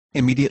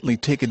Immediately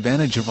take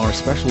advantage of our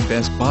special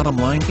best bottom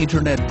line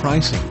internet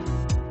pricing.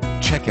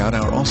 Check out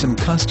our awesome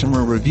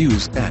customer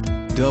reviews at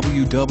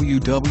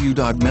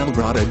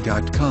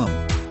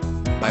www.melgrata.com.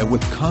 Buy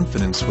with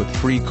confidence with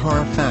free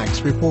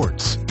Carfax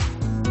reports.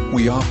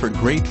 We offer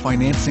great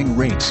financing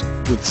rates,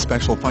 with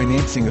special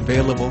financing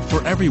available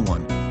for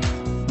everyone.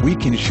 We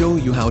can show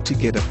you how to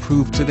get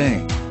approved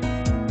today.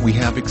 We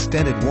have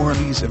extended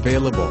warranties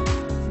available.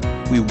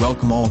 We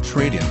welcome all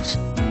trade-ins.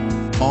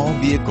 All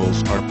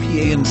vehicles are PA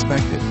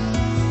inspected.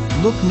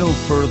 Look no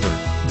further,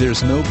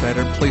 there's no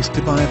better place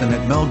to buy than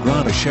at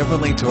Grata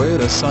Chevrolet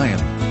Toyota Scion.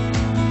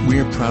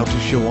 We're proud to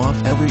show off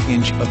every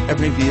inch of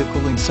every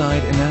vehicle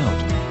inside and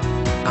out.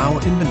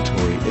 Our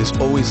inventory is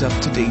always up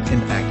to date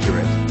and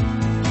accurate.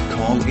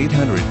 Call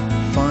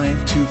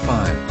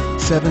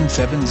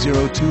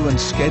 800-525-7702 and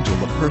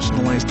schedule a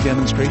personalized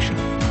demonstration.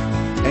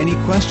 Any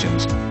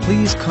questions,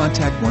 please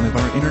contact one of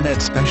our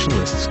internet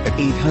specialists at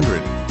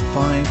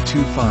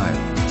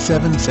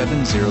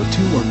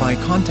 800-525-7702 or by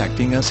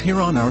contacting us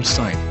here on our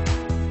site.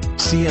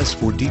 See us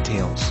for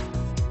details.